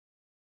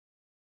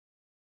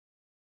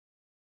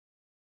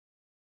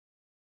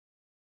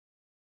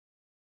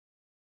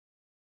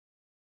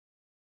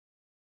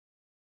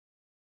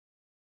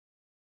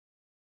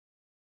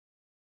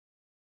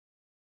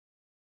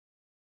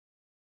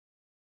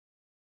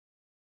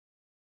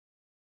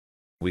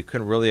We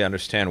couldn't really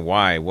understand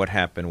what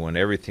happened when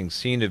everything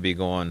seemed to be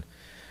going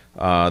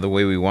the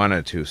way we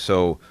wanted to.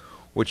 So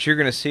what you're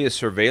going to see is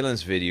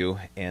surveillance video,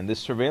 and this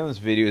surveillance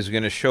video is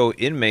going to show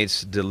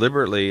inmates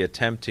deliberately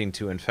attempting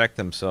to infect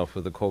themselves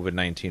with the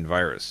COVID-19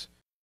 virus.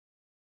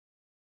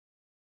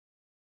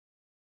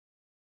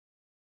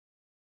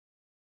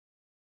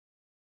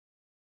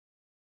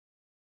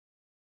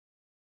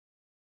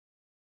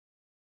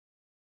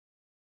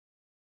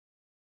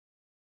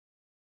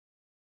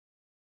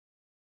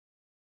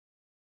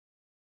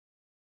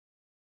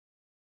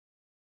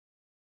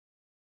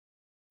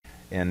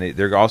 And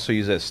they're also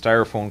use that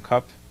styrofoam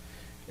cup,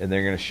 and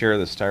they're going to share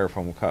the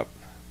styrofoam cup.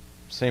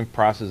 Same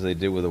process they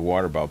did with a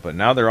water bottle, but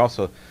now they're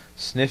also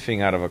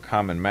sniffing out of a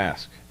common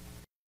mask.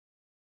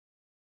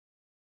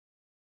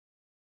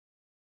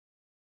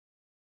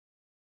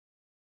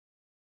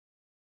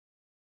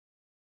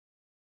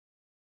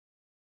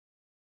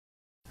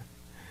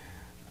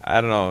 I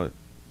don't know.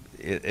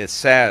 It's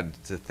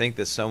sad to think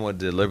that someone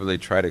deliberately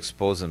tried to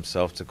expose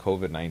themselves to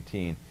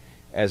COVID-19.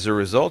 As a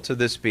result of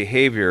this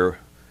behavior,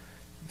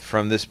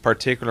 from this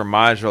particular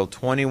module,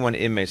 21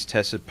 inmates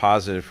tested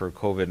positive for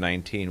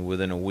COVID-19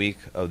 within a week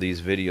of these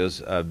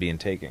videos being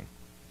taken.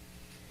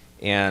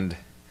 And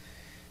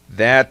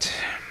that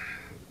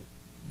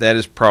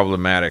is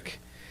problematic,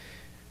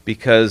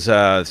 because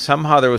somehow there was